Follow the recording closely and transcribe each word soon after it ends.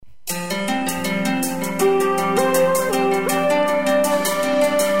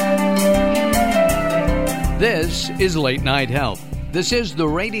This is Late Night Health. This is the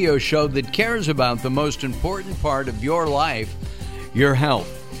radio show that cares about the most important part of your life, your health.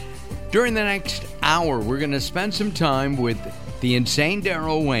 During the next hour, we're going to spend some time with the insane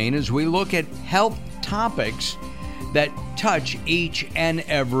Daryl Wayne as we look at health topics that touch each and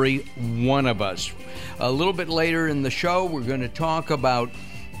every one of us. A little bit later in the show, we're going to talk about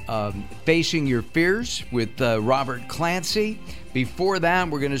facing your fears with Robert Clancy. Before that,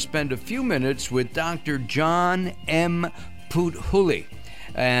 we're going to spend a few minutes with Dr. John M. Puthuli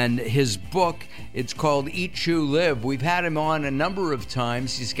and his book. It's called Eat, Chew, Live. We've had him on a number of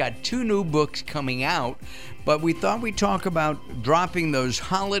times. He's got 2 new books coming out, but we thought we'd talk about dropping those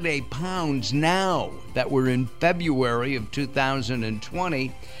holiday pounds now that we're in February of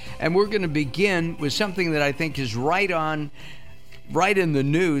 2020. And we're going to begin with something that I think is right in the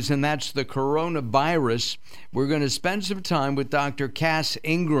news, and that's the coronavirus. We're going to spend some time with Dr. Cass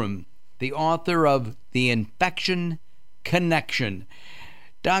Ingram, the author of The Infection Connection.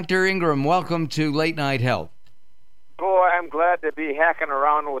 Dr. Ingram, welcome to Late Night Health. Boy, I'm glad to be hacking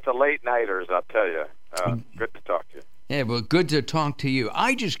around with the late nighters, I'll tell you. Good to talk to you. Yeah, well, good to talk to you.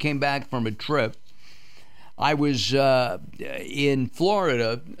 I just came back from a trip. I was in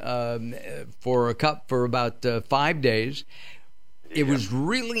Florida for about 5 days. It was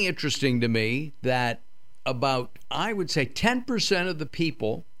really interesting to me that about, I would say, 10% of the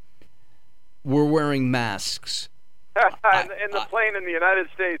people were wearing masks. In the plane in the United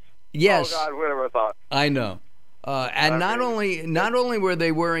States. Yes. Oh, God, who would have ever thought? I know. And not only were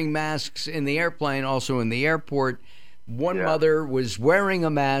they wearing masks in the airplane, also in the airport. One mother was wearing a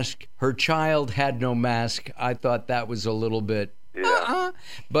mask. Her child had no mask. I thought that was a little bit...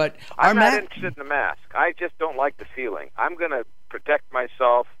 But I'm not interested in the mask. I just don't like the feeling. I'm going to protect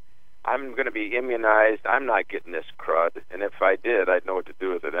myself. I'm going to be immunized. I'm not getting this crud. And if I did, I'd know what to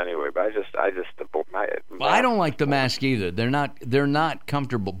do with it anyway. But I don't like the mask either. They're not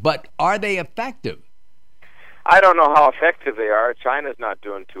comfortable. But are they effective? I don't know how effective they are. China's not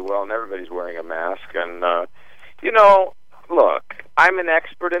doing too well, and everybody's wearing a mask. And look, I'm an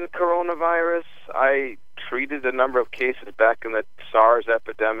expert in coronavirus. I treated a number of cases back in the SARS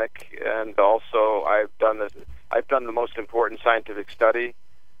epidemic, and also I've done the most important scientific study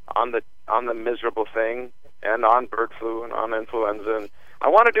on the miserable thing, and on bird flu and on influenza. And I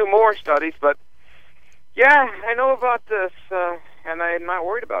want to do more studies, but yeah, I know about this, and I'm not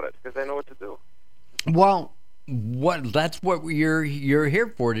worried about it because I know what to do. Well, that's what you're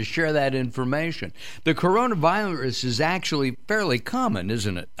here for, to share that information. The coronavirus is actually fairly common,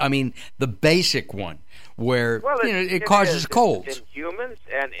 isn't it? I mean, the basic one, where it causes colds. In humans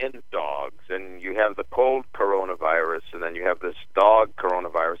and in dogs. And you have the cold coronavirus, and then you have this dog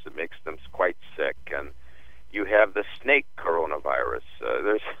coronavirus that makes them quite sick, and you have the snake coronavirus.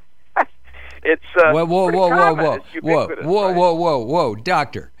 It's whoa,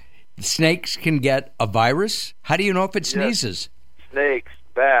 doctor. Snakes can get a virus? How do you know if it sneezes? Yes. Snakes,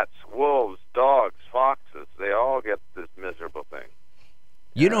 bats, wolves, dogs, foxes, they all get this miserable thing.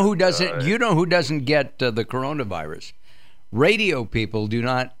 You know who doesn't get the coronavirus? Radio people do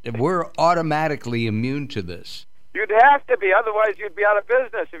not. We're automatically immune to this. You'd have to be, otherwise you'd be out of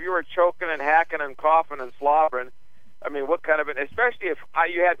business if you were choking and hacking and coughing and slobbering. I mean, what kind of it? Especially if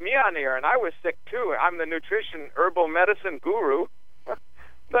you had me on the air and I was sick too. I'm the nutrition herbal medicine guru.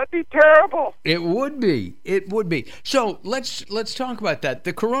 That'd be terrible. It would be. So let's talk about that.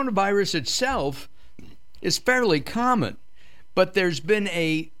 The coronavirus itself is fairly common, but there's been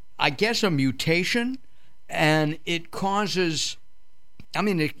a mutation, and it causes.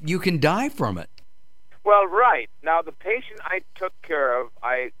 You can die from it. Well, right. Now, the patient I took care of,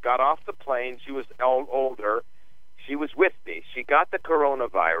 I got off the plane. She was older. She was with me. She got the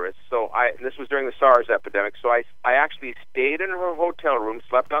coronavirus. This was during the SARS epidemic. So I actually stayed in her hotel room,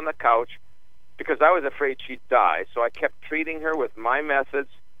 slept on the couch, because I was afraid she'd die. So I kept treating her with my methods,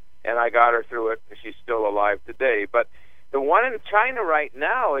 and I got her through it. She's still alive today. But the one in China right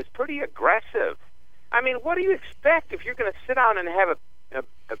now is pretty aggressive. I mean, what do you expect if you're going to sit down and have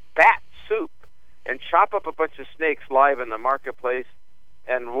a bat soup and chop up a bunch of snakes live in the marketplace,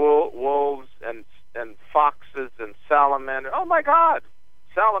 and wolves and foxes and salamanders? Oh my God,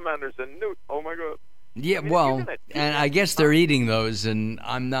 salamanders and newt. Oh my God. Yeah, and I guess they're eating those, and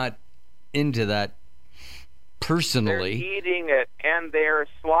I'm not into that personally. They're eating it, and they're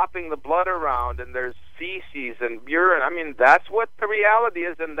slopping the blood around, and there's feces and urine. I mean, that's what the reality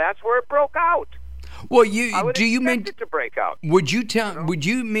is, and that's where it broke out. Well, you mean it to break out? Would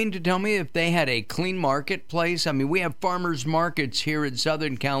you mean to tell me if they had a clean marketplace? I mean, we have farmers markets here in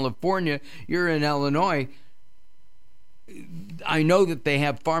Southern California. You're in Illinois. I know that they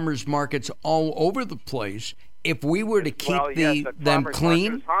have farmers markets all over the place. if we were to keep them farmer's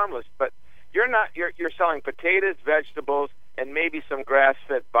clean, market is harmless, but you're not. You're selling potatoes, vegetables, and maybe some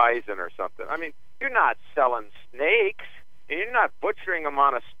grass-fed bison or something. I mean, you're not selling snakes, and you're not butchering them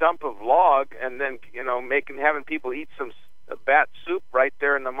on a stump of log, and then having people eat some bat soup right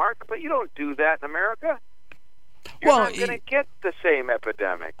there in the market. But you don't do that in America. You're not going to get the same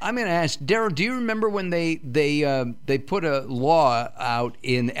epidemic. I'm going to ask Daryl. Do you remember when they put a law out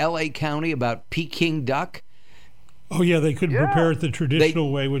in L.A. County about Peking duck? Oh yeah, they couldn't prepare it the traditional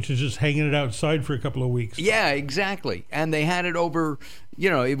way, which is just hanging it outside for a couple of weeks. Yeah, exactly. And they had it over.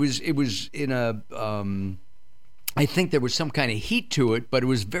 It was in a. I think there was some kind of heat to it, but it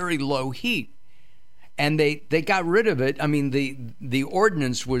was very low heat, and they got rid of it. I mean, the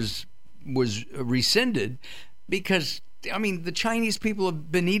ordinance was rescinded because the Chinese people have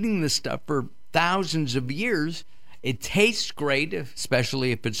been eating this stuff for thousands of years. It tastes great,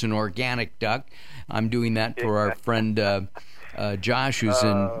 especially if it's an organic duck. I'm doing that for our friend Josh, who's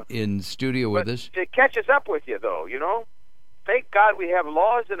in studio with us. It catches up with you, though, Thank God we have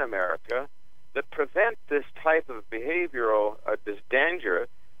laws in America that prevent this type of behavioral this danger.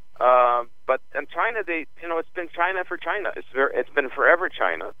 But in China, it's been China for China. It's been forever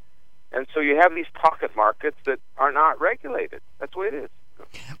China. And so you have these pocket markets that are not regulated. That's the way it is.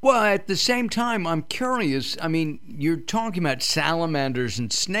 Well, at the same time, I'm curious. I mean, you're talking about salamanders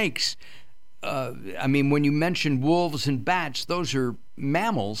and snakes. When you mention wolves and bats, those are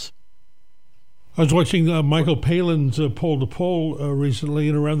mammals. I was watching Michael Palin's Pole to Pole recently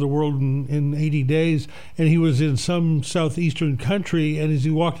and around the world in 80 days, and he was in some southeastern country, and as he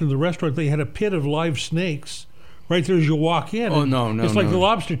walked into the restaurant, they had a pit of live snakes right there as you walk in. Oh, no. It's like the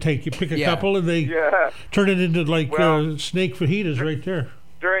lobster tank. You pick a couple, and they turn it into snake fajitas right there.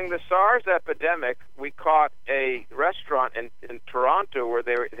 During the SARS epidemic, we caught a restaurant in Toronto where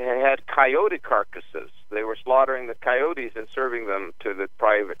they had coyote carcasses. They were slaughtering the coyotes and serving them to the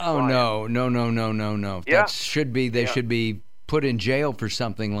private clients. No. Yeah. That should be, they should be put in jail for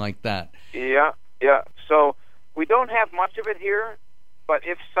something like that. Yeah. So we don't have much of it here, but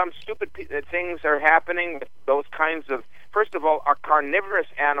if some stupid things are happening with those kinds of... First of all, our carnivorous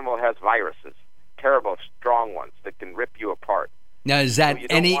animal has viruses, terrible, strong ones that can rip you apart. Now, is that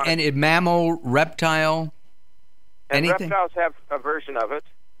any mammal, reptile, anything? Reptiles have a version of it.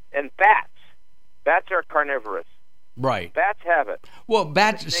 And bats. Bats are carnivorous. Right. Bats have it. Well,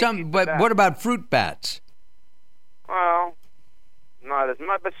 bats, but what about fruit bats? Well, not as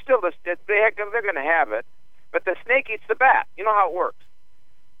much, but still, they're going to have it. But the snake eats the bat. You know how it works.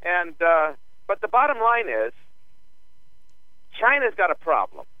 And but the bottom line is, China's got a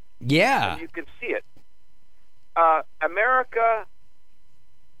problem. Yeah. And you can see it. America,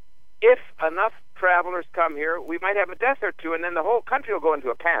 if enough travelers come here, we might have a death or two, and then the whole country will go into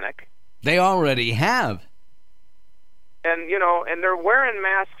a panic. They already have. And, and they're wearing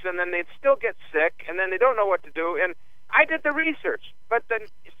masks, and then they'd still get sick, and then they don't know what to do. And I did the research, but the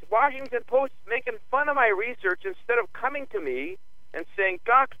Washington Post making fun of my research instead of coming to me and saying,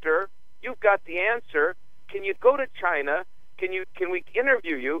 "Doctor, you've got the answer. Can you go to China? Can we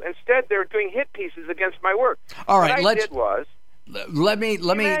interview you?" Instead, they're doing hit pieces against my work. All right, what I did was, let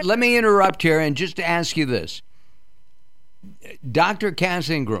me interrupt here and just ask you this, Dr. Cass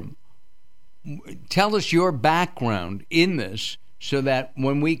Ingram. Tell us your background in this, so that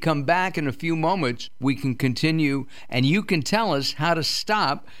when we come back in a few moments, we can continue, and you can tell us how to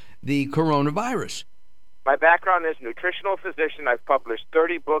stop the coronavirus. My background is nutritional physician. I've published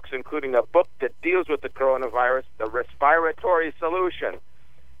 30 books, including a book that deals with the coronavirus, the Respiratory Solution.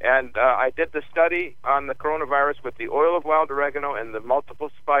 And I did the study on the coronavirus with the oil of wild oregano and the multiple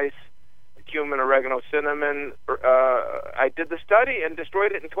spice, cumin, oregano, cinnamon. I did the study and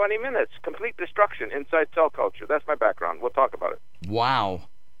destroyed it in 20 minutes. Complete destruction inside cell culture. That's my background. We'll talk about it. Wow.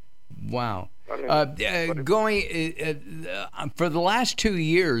 For the last 2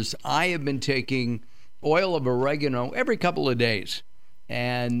 years, I have been taking oil of oregano every couple of days.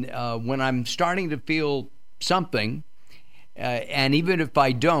 And when I'm starting to feel something, and even if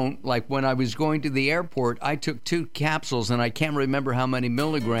I don't, like when I was going to the airport, I took 2 capsules, and I can't remember how many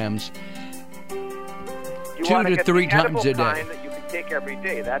milligrams, 2 to 3 times a day. Kind that you can take every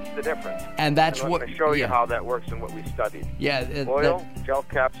day. That's the difference. And that's I'm what... going to show you how that works and what we studied. Yeah. Oil, gel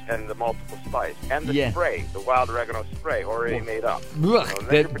caps, and the multiple spice. And the spray, the wild oregano spray, already made up.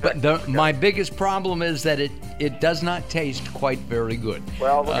 Look, my biggest problem is that it does not taste quite very good.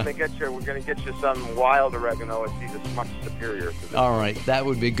 Well, we're going to get you some wild oregano. It's much superior to this. All right, that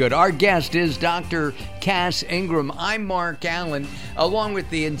would be good. Our guest is Dr. Cass Ingram. I'm Mark Alyn, along with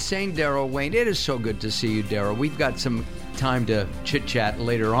the insane Daryl Wayne. It is so good to see you, Daryl. We've got some time to chit-chat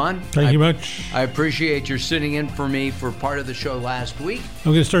later on. Thank you much. I appreciate your sitting in for me for part of the show last week.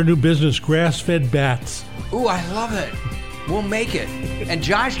 I'm going to start a new business, grass-fed bats. Ooh, I love it. We'll make it. And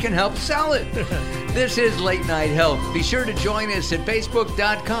Josh can help sell it. This is Late Night Health. Be sure to join us at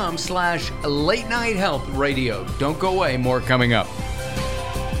facebook.com/Late Night Health Radio. Don't go away. More coming up.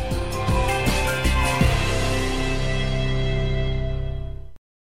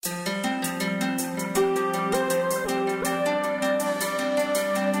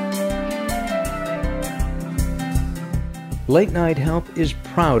 Late Night Health is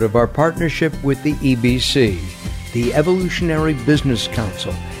proud of our partnership with the EBC, the Evolutionary Business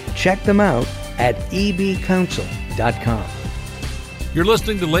Council. Check them out at ebcouncil.com. You're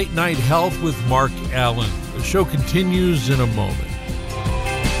listening to Late Night Health with Mark Alyn. The show continues in a moment.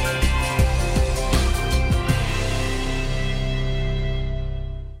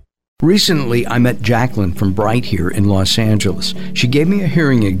 Recently, I met Jacqueline from Bright here in Los Angeles. She gave me a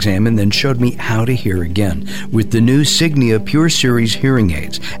hearing exam and then showed me how to hear again with the new Signia Pure Series hearing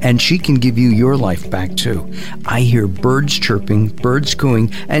aids, and she can give you your life back too. I hear birds chirping, birds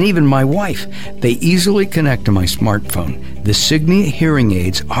cooing, and even my wife. They easily connect to my smartphone. The Signia hearing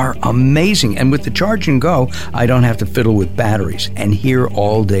aids are amazing, and with the charge and go, I don't have to fiddle with batteries and hear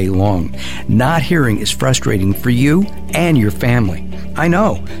all day long. Not hearing is frustrating for you and your family. I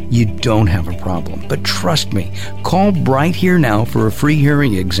know you don't have a problem, but trust me, call Bright Here now for a free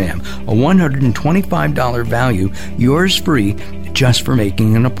hearing exam, a $125 value, yours free, just for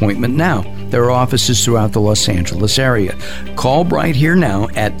making an appointment now. There are offices throughout the Los Angeles area. Call Bright Here now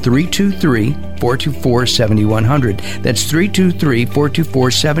at 323-424-7100. That's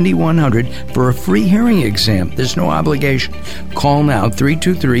 323-424-7100 for a free hearing exam. There's no obligation. Call now,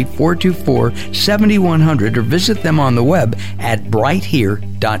 323-424-7100, or visit them on the web at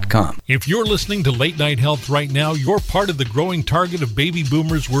brighthere.com. If you're listening to Late Night Health right now, you're part of the growing target of baby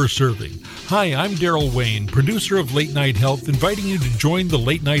boomers we're serving. Hi, I'm Daryl Wayne, producer of Late Night Health, inviting you to join the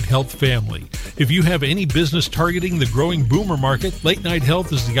Late Night Health family. If you have any business targeting the growing boomer market, Late Night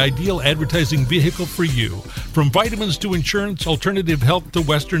Health is the ideal advertising vehicle for you. From vitamins to insurance, alternative health to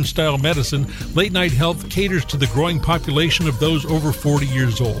Western-style medicine, Late Night Health caters to the growing population of those over 40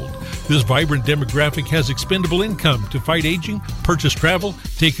 years old. This vibrant demographic has expendable income to fight aging, purchase travel,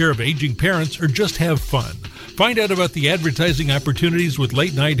 take care of aging parents, or just have fun. Find out about the advertising opportunities with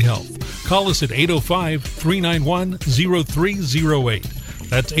Late Night Health. Call us at 805-391-0308.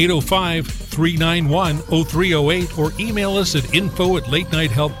 That's 805-391-0308, or email us at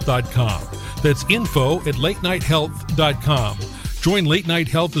info@latenighthealth.com. That's info@latenighthealth.com. Join Late Night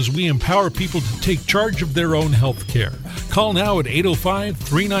Health as we empower people to take charge of their own health care. Call now at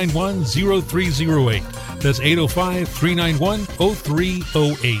 805-391-0308. That's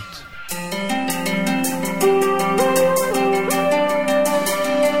 805-391-0308.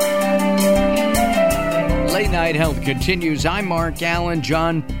 Late Night Health continues. I'm Mark Alyn.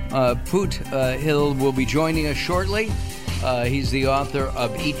 John Hill will be joining us shortly. He's the author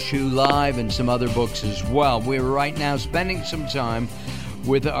of Eat Chew Live and some other books as well. We're right now spending some time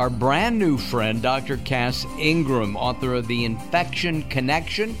with our brand new friend, Dr. Cass Ingram, author of The Infection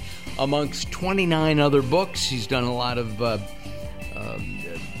Connection, amongst 29 other books. He's done a lot of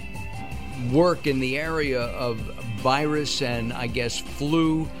work in the area of virus and, I guess,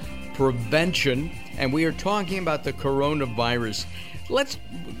 flu prevention. And we are talking about the coronavirus. Let's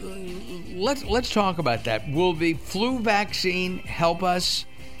talk about that. Will the flu vaccine help us?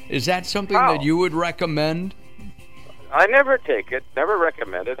 Is that something that you would recommend? I never take it, never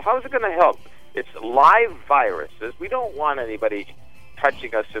recommend it. How is it going to help? It's live viruses. We don't want anybody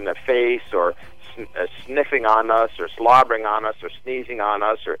touching us in the face or sniffing on us or slobbering on us or sneezing on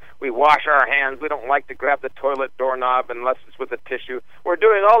us, or we wash our hands. We don't like to grab the toilet doorknob unless it's with a tissue. We're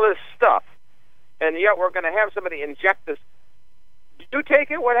doing all this stuff, and yet we're going to have somebody inject us. Did you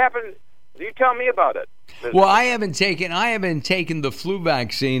take it? What happened? You tell me about it. Well, I haven't taken the flu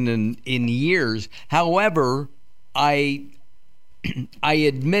vaccine in years. However, I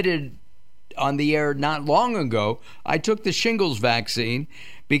admitted on the air not long ago I took the shingles vaccine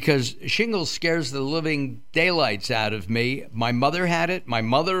because shingles scares the living daylights out of me. My mother had it. My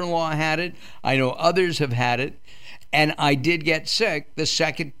mother-in-law had it. I know others have had it. And I did get sick the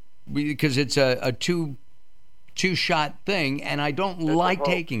second, because it's a two-shot thing, and I don't like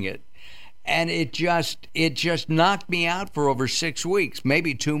taking it. And it just knocked me out for over 6 weeks,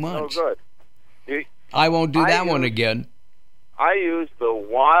 maybe 2 months. Oh, good. I won't do that one again. I used the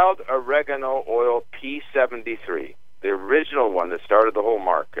wild oregano oil P73, the original one that started the whole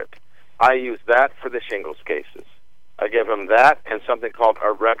market. I used that for the shingles cases. I gave them that and something called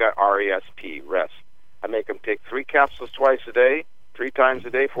Orega RESP, rest. I make them take 3 capsules twice a day, 3 times a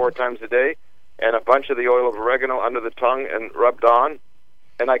day, 4 times a day, and a bunch of the oil of oregano under the tongue and rubbed on,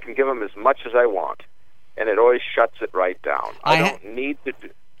 and I can give them as much as I want, and it always shuts it right down. I don't need to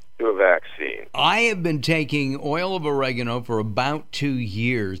do a vaccine. I have been taking oil of oregano for about 2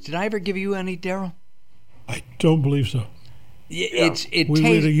 years. Did I ever give you any, Daryl? I don't believe so. We would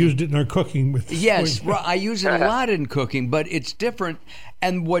have used it in our cooking. Yes, I use it a lot in cooking, but it's different.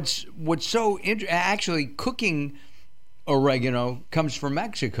 And what's so actually, cooking oregano comes from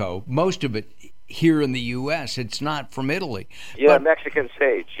Mexico. Most of it here in the U.S. It's not from Italy. Yeah, but Mexican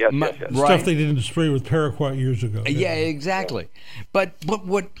sage. Yes. Right. Stuff they didn't spray with paraquat years ago. Yeah, exactly. But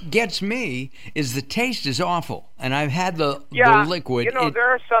what gets me is the taste is awful, and I've had the liquid. You know,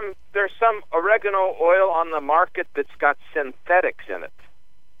 there's some oregano oil on the market that's got synthetics in it.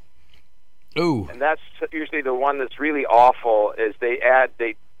 Ooh. And that's usually the one that's really awful. Is the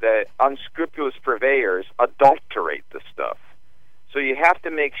unscrupulous purveyors adulterate the stuff. So you have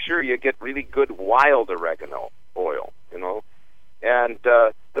to make sure you get really good wild oregano oil, you know. And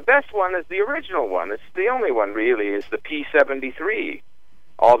the best one is the original one. It's the only one, really, is the P73.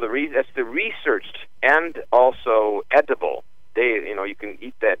 That's the researched and also edible. You can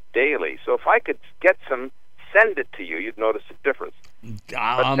eat that daily. So if I could get some, send it to you, you'd notice a difference.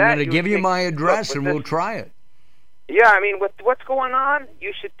 I'm going to give you my address, and we'll try it. Yeah, I mean, with what's going on,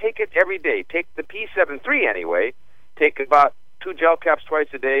 you should take it every day. Take the P73 anyway. Take about 2 gel caps twice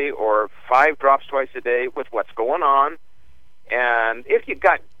a day or 5 drops twice a day with what's going on. And if you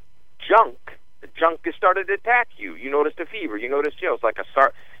got junk, the junk has started to attack you. You noticed a fever. You noticed chills, like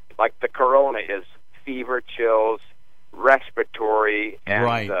the corona is fever, chills, respiratory,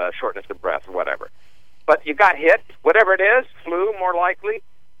 and shortness of breath, or whatever. But you got hit, whatever it is, flu more likely,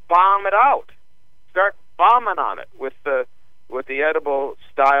 bomb it out. Start bombing on it with the edible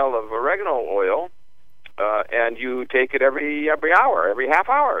style of oregano oil. And you take it every hour, every half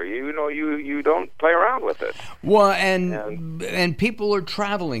hour. You don't play around with it. Well, and people are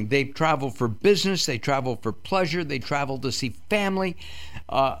traveling. They travel for business. They travel for pleasure. They travel to see family.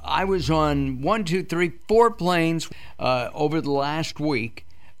 I was on 4 planes over the last week.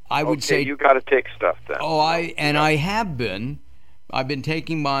 I would say you got to take stuff then. I have been. I've been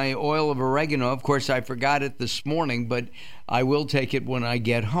taking my oil of oregano. Of course, I forgot it this morning, but I will take it when I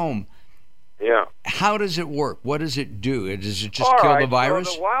get home. Yeah. How does it work? What does it do? Does it just kill the virus?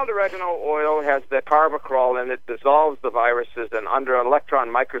 So the wild oregano oil has the carbacrol, and it dissolves the viruses, and under an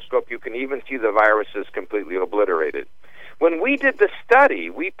electron microscope you can even see the viruses completely obliterated. When we did the study,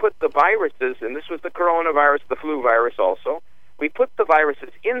 we put the viruses, and this was the coronavirus, the flu virus also, we put the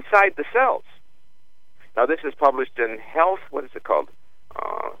viruses inside the cells. Now this is published in Health, what is it called?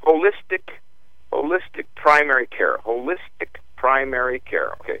 Holistic Primary Care. Holistic Primary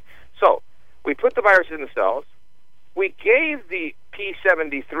Care. Okay. So, we put the virus in the cells. We gave the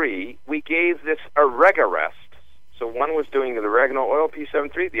P73, we gave this Oregarest. So one was doing the oregano oil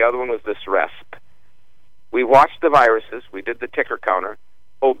P73, the other one was this Resp. We watched the viruses, we did the ticker counter,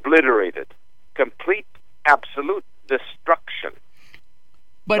 obliterated. Complete, absolute destruction.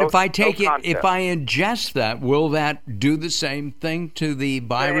 But if I if I ingest that, will that do the same thing to the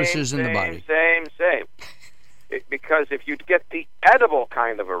viruses in the body? Same. Because if you get the edible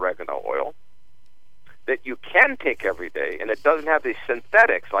kind of oregano oil that you can take every day, and it doesn't have these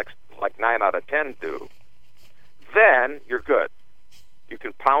synthetics like 9 out of 10 do, then you're good. You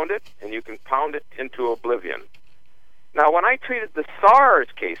can pound it, and you can pound it into oblivion. Now, when I treated the SARS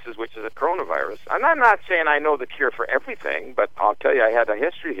cases, which is a coronavirus, and I'm not saying I know the cure for everything, but I'll tell you I had a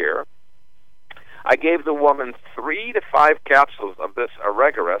history here. I gave the woman 3 to 5 capsules of this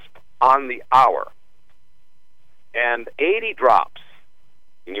Oregarest on the hour. And 80 drops.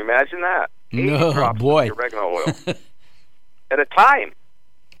 Can you imagine that? 80 drops of oregano oil at a time,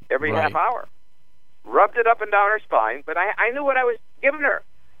 every half hour. Rubbed it up and down her spine, but I knew what I was giving her.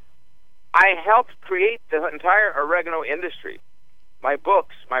 I helped create the entire oregano industry, my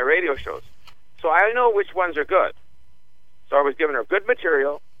books, my radio shows. So I know which ones are good. So I was giving her good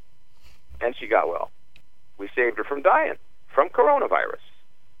material, and she got well. We saved her from dying from coronavirus.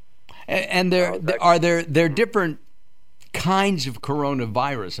 And are there different kinds of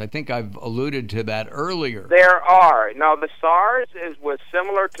coronavirus? I think I've alluded to that earlier. There are. Now, the SARS was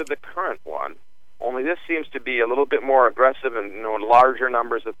similar to the current one, only this seems to be a little bit more aggressive and larger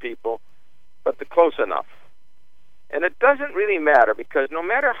numbers of people, but close enough. And it doesn't really matter, because no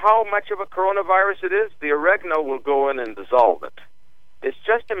matter how much of a coronavirus it is, the oregano will go in and dissolve it. It's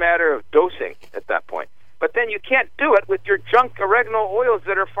just a matter of dosing at that point. But then you can't do it with your junk oregano oils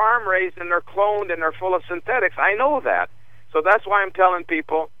that are farm-raised and they're cloned and they're full of synthetics. I know that. So that's why I'm telling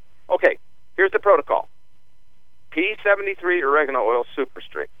people, okay, Here's the protocol. P73 oregano oil super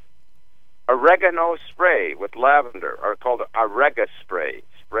strength. Oregano spray with lavender, or called Orega spray.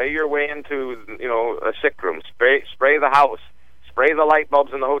 Spray your way into, a sick room. Spray the house. Spray the light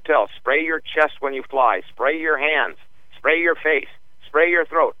bulbs in the hotel. Spray your chest when you fly. Spray your hands. Spray your face. Spray your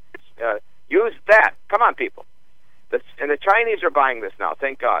throat. Use that. Come on, people. And the Chinese are buying this now,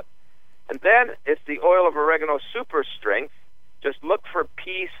 thank God. And then it's the oil of oregano super strength. Just look for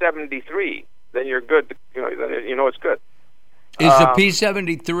P73. Then you're good. You know it's good. Is the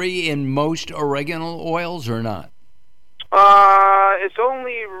P73 in most oregano oils or not? It's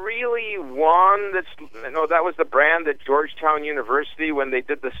only really one that was the brand at Georgetown University when they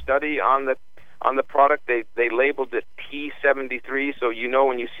did the study on the product. They labeled it P73, so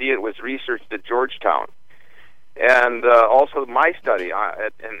when you see it was researched at Georgetown. And also my study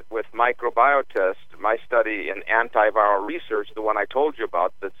with microbiotest, my study in antiviral research, the one I told you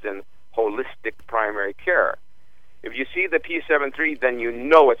about that's in holistic primary care. If you see the P73, then you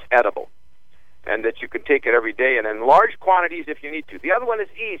know it's edible and that you can take it every day and in large quantities if you need to. The other one is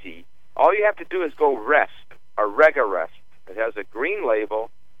easy. All you have to do is go Rest, Orega Rest. It has a green label.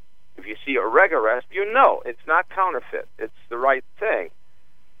 If you see Orega Rest, you know it's not counterfeit. It's the right thing.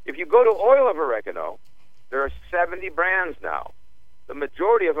 If you go to oil of oregano, there are 70 brands now. The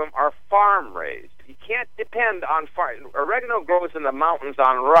majority of them are farm-raised. You can't depend on farm. Oregano grows in the mountains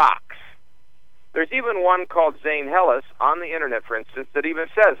on rocks. There's even one called Zane Hellis on the internet, for instance, that even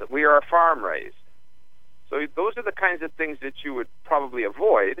says that we are farm-raised. So those are the kinds of things that you would probably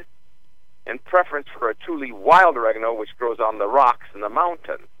avoid in preference for a truly wild oregano, which grows on the rocks in the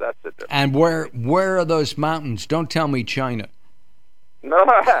mountains. That's the difference. And where are those mountains? Don't tell me China. No,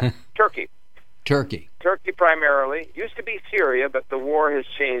 Turkey. Turkey primarily. Used to be Syria, but the war has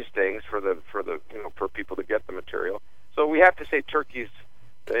changed things for people to get the material. So we have to say Turkey's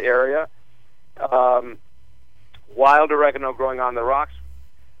the area. Wild oregano growing on the rocks.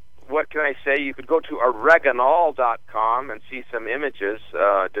 What can I say? You could go to oreganol.com and see some images,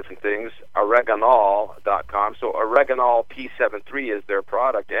 different things. Oreganol.com. So Oreganol P73 is their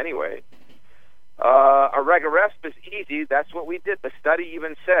product anyway. Oregarest is easy. That's what we did. The study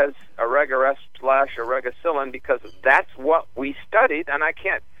even says Oregarest/Oregacillin because that's what we studied. And I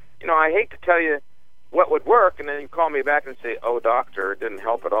can't, I hate to tell you what would work, and then you call me back and say, "Oh, doctor, it didn't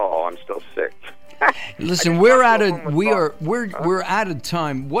help at all. I'm still sick." Listen, we're out of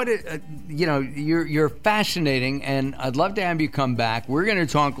time. What you're fascinating, and I'd love to have you come back. We're going to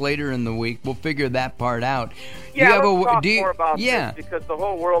talk later in the week. We'll figure that part out. Yeah, let's talk more about this because the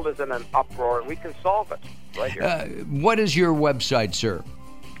whole world is in an uproar, and we can solve it right here. What is your website, sir?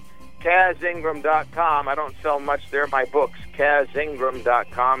 CazIngram.com. I don't sell much there. My books,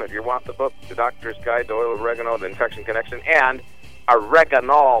 CazIngram.com. If you want the book, The Doctor's Guide to Oil of Oregano, The Infection Connection, and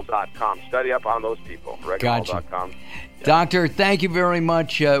Oreganol.com. Study up on those people. Oreganol.com. Gotcha. Doctor, thank you very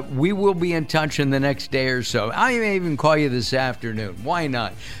much. We will be in touch in the next day or so. I may even call you this afternoon. Why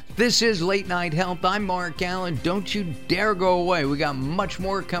not? This is Late Night Health. I'm Mark Alyn. Don't you dare go away. We got much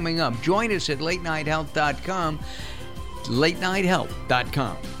more coming up. Join us at LateNightHealth.com.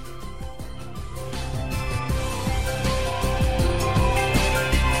 LateNightHealth.com.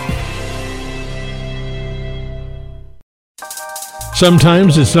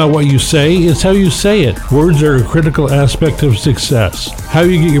 Sometimes it's not what you say, it's how you say it. Words are a critical aspect of success. How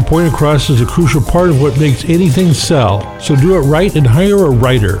you get your point across is a crucial part of what makes anything sell. So do it right and hire a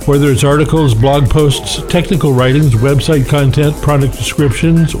writer. Whether it's articles, blog posts, technical writings, website content, product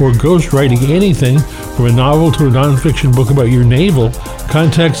descriptions, or ghostwriting anything from a novel to a nonfiction book about your navel,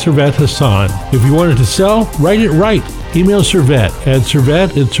 contact Servet Hassan. If you want it to sell, write it right. Email Servet at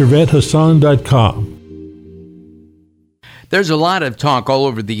servet@servethassan.com. There's a lot of talk all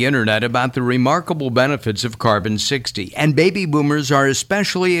over the internet about the remarkable benefits of Carbon-60, and baby boomers are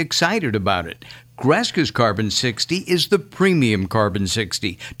especially excited about it. Greska's Carbon-60 is the premium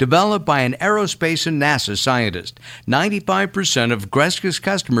Carbon-60, developed by an aerospace and NASA scientist. 95% of Greska's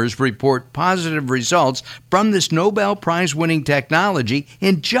customers report positive results from this Nobel Prize-winning technology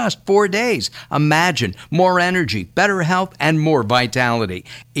in just 4 days. Imagine more energy, better health, and more vitality.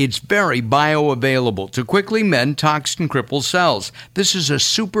 It's very bioavailable to quickly mend toxin-crippled cells. This is a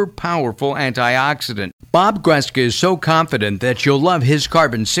super powerful antioxidant. Bob Greska is so confident that you'll love his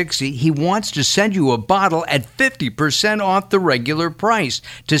Carbon-60, he wants to send you a bottle at 50% off the regular price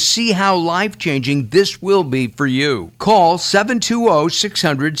to see how life-changing this will be for you. Call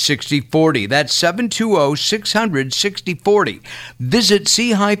 720-600-6040. That's 720-600-6040. Visit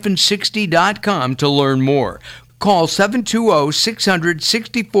c-60.com to learn more. Call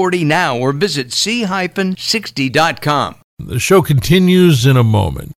 720-600-6040 now or visit c-60.com. The show continues in a moment.